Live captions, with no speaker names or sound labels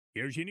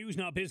Here's your News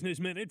Now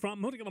Business Minute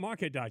from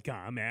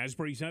MoodyOnTheMarket.com, as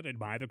presented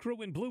by the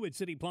crew in blue at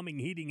City Plumbing,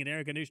 Heating, and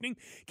Air Conditioning,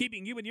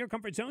 keeping you in your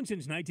comfort zone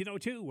since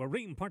 1902. A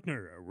Ream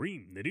partner,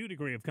 Ream, the new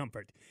degree of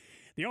comfort.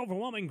 The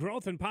overwhelming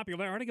growth and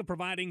popularity of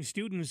providing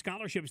student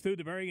scholarships through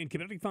the Berrien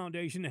Community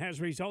Foundation has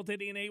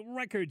resulted in a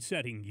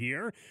record-setting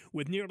year,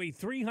 with nearly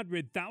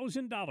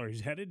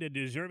 $300,000 headed to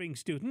deserving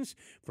students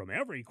from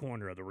every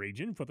corner of the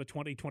region for the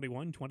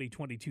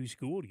 2021-2022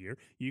 school year.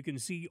 You can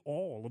see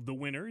all of the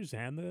winners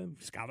and the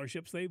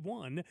scholarships they've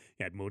won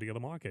at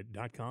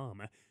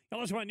MoodyOnTheMarket.com. Now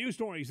let's find news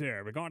stories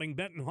there regarding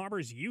Benton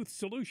Harbor's Youth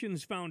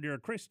Solutions founder,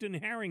 Kristen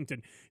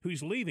Harrington,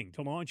 who's leaving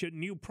to launch a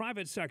new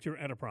private sector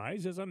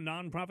enterprise as a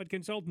nonprofit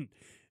consultant.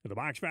 The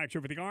Box Factor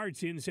for the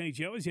Arts in St.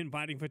 Joe is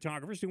inviting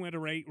photographers to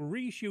enter a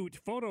reshoot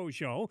photo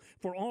show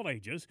for all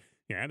ages.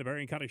 And the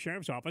Berrien County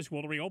Sheriff's Office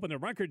will reopen the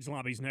records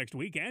lobbies next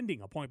week,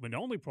 ending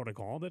appointment-only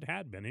protocol that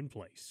had been in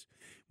place.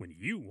 When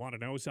you want to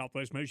know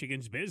Southwest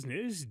Michigan's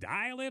business,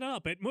 dial it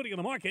up at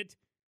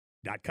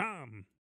MoodyOnTheMarket.com.